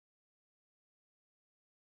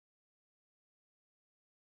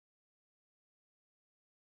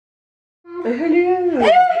Hello.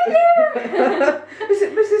 Is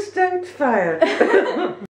it Mrs. Doubtfire?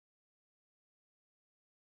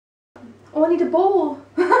 Oh, I need a bowl.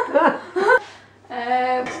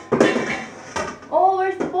 Oh,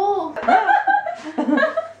 where's the bowl?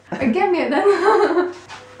 Give me it then.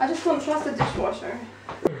 I just don't trust the dishwasher.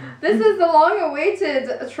 This is the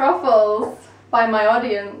long-awaited truffles by my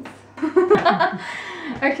audience.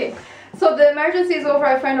 Okay, so the emergency is over.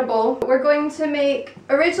 I found a bowl. We're going to make,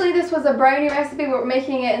 originally this was a brownie recipe, but we're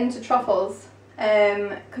making it into truffles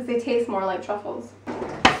because they taste more like truffles.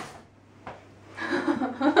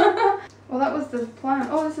 Well, that was the plan.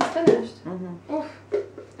 Oh, this is finished. Oof.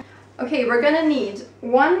 Okay, we're gonna need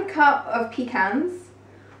 1 cup of pecans,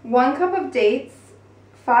 1 cup of dates,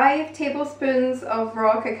 5 tablespoons of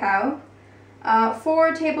raw cacao,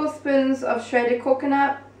 4 tablespoons of shredded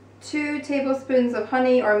coconut, 2 tablespoons of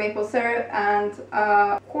honey or maple syrup, and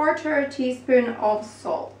a 1/4 teaspoon of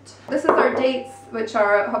salt. This is our dates, which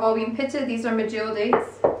have all been pitted. These are Maggio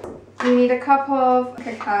dates. We need a cup of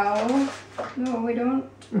cacao. No, we don't.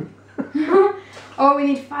 Oh, we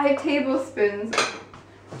need 5 tablespoons.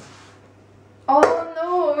 Oh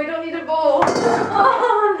no, we don't need a bowl.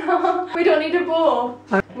 Oh no, we don't need a bowl.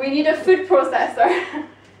 We need a food processor.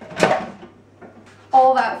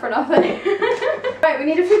 All that for nothing. Right, we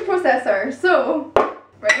need a food processor. So,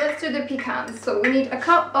 right, let's do the pecans. So we need a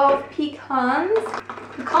cup of pecans.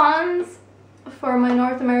 Pecans for my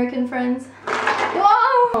North American friends.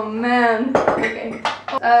 Whoa! Oh man. Okay.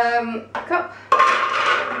 Cup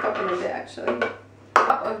and a bit actually.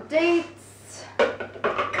 Cup of dates.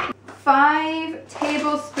 5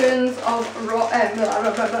 tablespoons of raw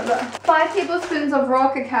 5 tablespoons of raw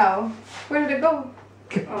cacao. Where did it go?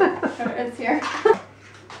 Oh, it's here.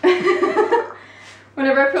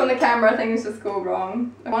 Whenever I put on the camera, things just go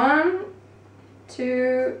wrong. 1,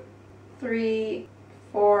 2, 3,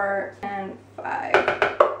 4, and 5.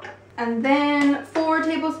 And then 4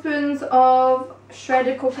 tablespoons of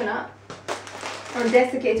shredded coconut or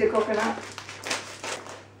desiccated coconut.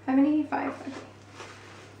 How many? 5. Okay.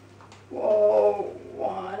 Whoa,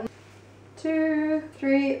 1, 2,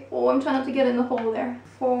 3. Oh, I'm trying not to get in the hole there.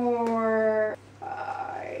 4,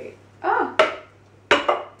 5. Ah!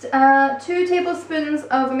 2 tablespoons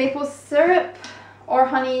of maple syrup or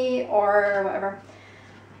honey or whatever.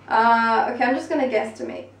 Okay, I'm just gonna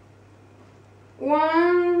guesstimate.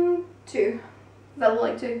 1, 2. Does that look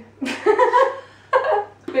like 2?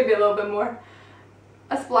 Maybe a little bit more.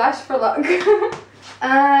 A splash for luck.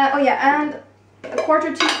 Oh yeah, and a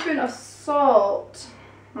 1/4 teaspoon of salt.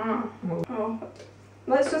 Oh,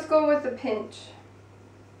 let's just go with the pinch.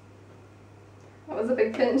 That was a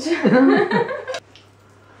big pinch.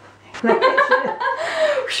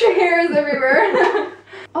 Your hair is everywhere.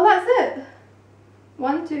 Oh, that's it.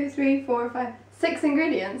 1, 2, 3, 4, 5, 6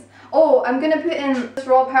 ingredients. Oh, I'm gonna put in this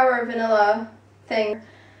raw power vanilla thing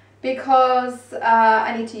because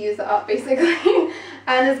I need to use it up basically.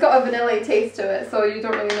 And it's got a vanilla taste to it, so you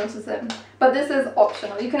don't really notice it. But this is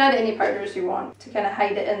optional. You can add any powders you want to kind of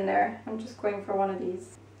hide it in there. I'm just going for one of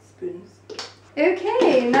these spoons.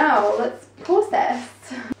 Okay, now let's process.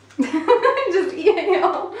 Just eating it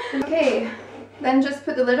all. Okay, then just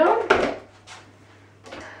put the lid on.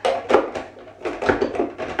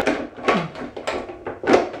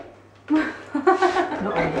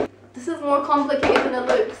 This is more complicated than it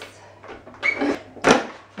looks.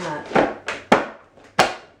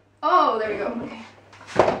 Oh, there we go. Okay.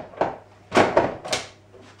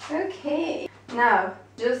 Okay. Now,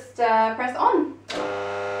 just press on.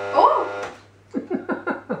 Oh!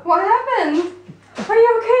 What happened? Are you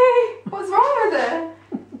okay? What's wrong with it?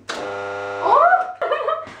 Oh!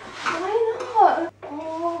 Why not?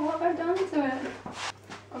 Oh, what have I done to it?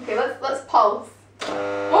 Okay, let's pulse.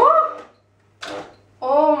 Oh!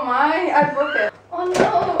 Oh my, I broke it. Oh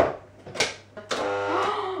no!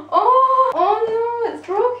 Oh no, it's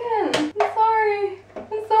broken.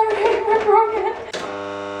 I'm sorry, we're broken.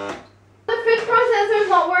 The food processor is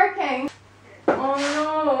not working. Oh no.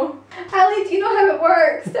 Ali, do you know how it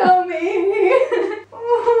works? Tell me.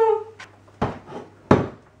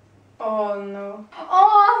 Oh no.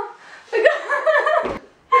 Oh!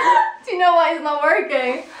 Do you know why it's not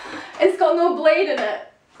working? It's got no blade in it.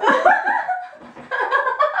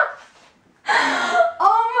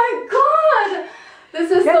 Oh my god!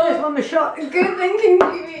 This is Get so this on the shot. Good thinking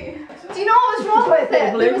TV. Do you know what was wrong with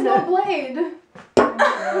it? There was no blade.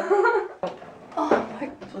 Oh my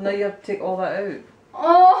god. So now you have to take all that out.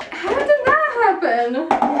 Oh, how did that happen?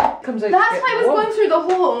 Comes out. That's why it was going through the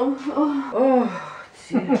hole. Oh,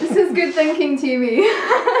 dear. This is Good Thinking TV.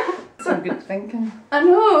 Some good thinking. I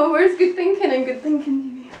know, where's Good Thinking and Good Thinking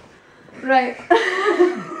TV? Right.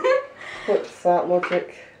 What's that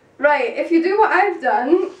logic? Right, if you do what I've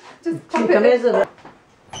done, just pop it in.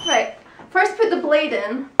 Right, first put the blade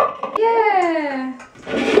in. Yeah!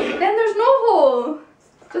 Then there's no hole.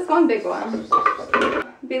 Just one big one.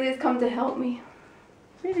 Bailey's come to help me.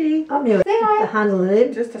 Really? I'm here Say hi. to handle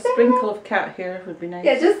it. Just a sprinkle of cat hair would be nice.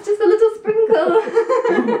 Yeah, just a little sprinkle.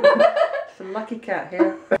 Some lucky cat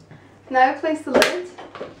hair. Now place the lid.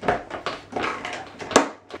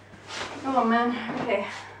 Oh man, okay.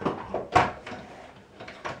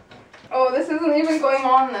 Oh, this isn't even going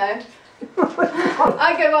on now.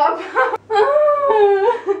 I give up.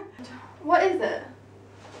 What is it?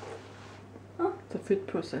 Huh? It's a food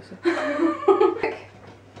processor.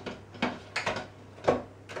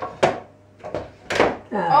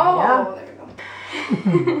 Oh, yeah. there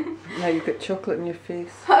we go. Now you've got chocolate in your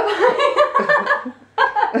face. Have I?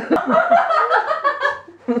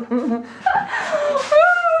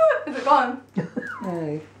 Is it gone?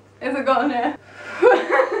 Aye. Is it gone now?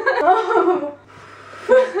 Oh.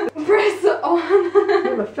 Press it on.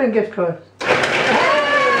 Keep my fingers crossed.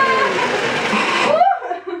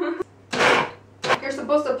 You're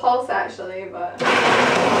supposed to pulse actually, but... Is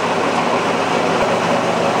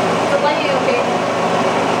the lighting okay?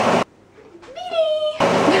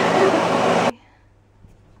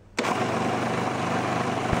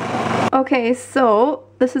 Okay, so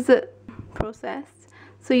this is it processed.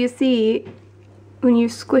 So you see, when you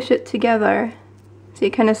squish it together, see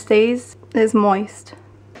it kind of stays, it's moist.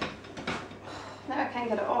 Now I can't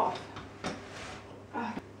get it off.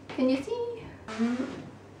 Can you see?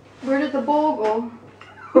 Where did the bowl go?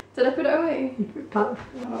 Did I put it away? I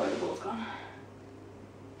don't know where the bowl's gone.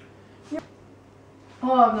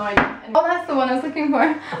 Oh, I have no idea. Oh, that's the one I was looking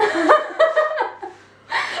for.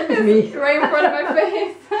 It's right in front of my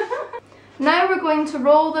face. Now we're going to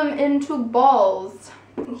roll them into balls.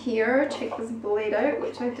 Here, take this blade out,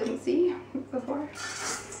 which I didn't see before.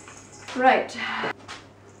 Right.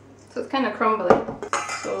 So it's kind of crumbly.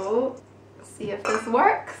 So, let's see if this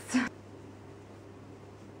works.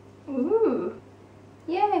 Ooh.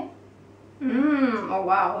 Yay. Mmm. Oh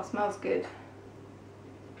wow, it smells good.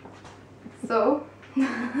 So. Yay.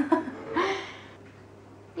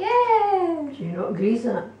 So you're not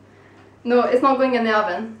greasing it? No, it's not going in the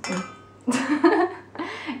oven.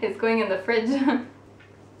 It's going in the fridge.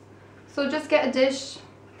 So just get a dish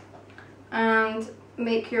and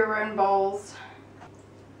make your round balls.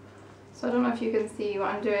 So I don't know if you can see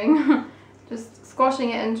what I'm doing. Just squashing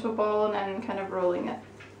it into a ball and then kind of rolling it.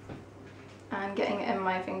 And getting it in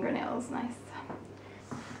my fingernails, nice.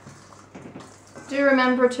 Do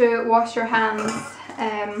remember to wash your hands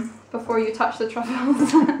before you touch the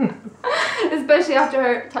truffles. Especially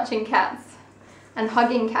after touching cats and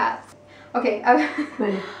hugging cats. Okay,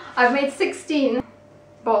 I've made 16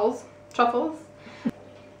 balls, truffles.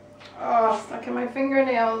 Oh, stuck in my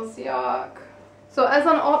fingernails, yuck. So as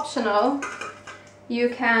an optional, you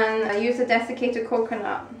can use a desiccated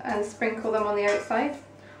coconut and sprinkle them on the outside.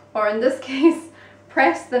 Or in this case,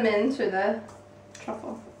 press them into the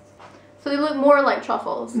truffle. So they look more like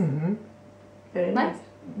truffles. Mm-hmm. Very nice.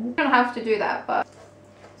 You don't have to do that, but...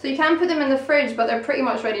 So you can put them in the fridge, but they're pretty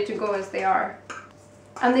much ready to go as they are.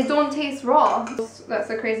 And they don't taste raw. That's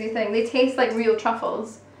a crazy thing. They taste like real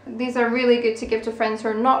truffles. These are really good to give to friends who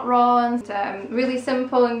are not raw, and really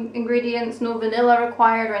simple ingredients, no vanilla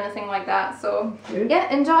required or anything like that. So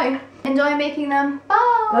yeah, enjoy. Enjoy making them.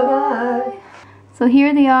 Bye! Bye bye! So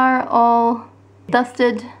here they are, all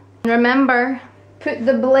dusted. Remember, put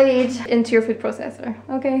the blade into your food processor.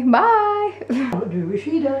 Okay, bye! Don't do what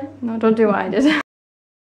she done. No, don't do what I did.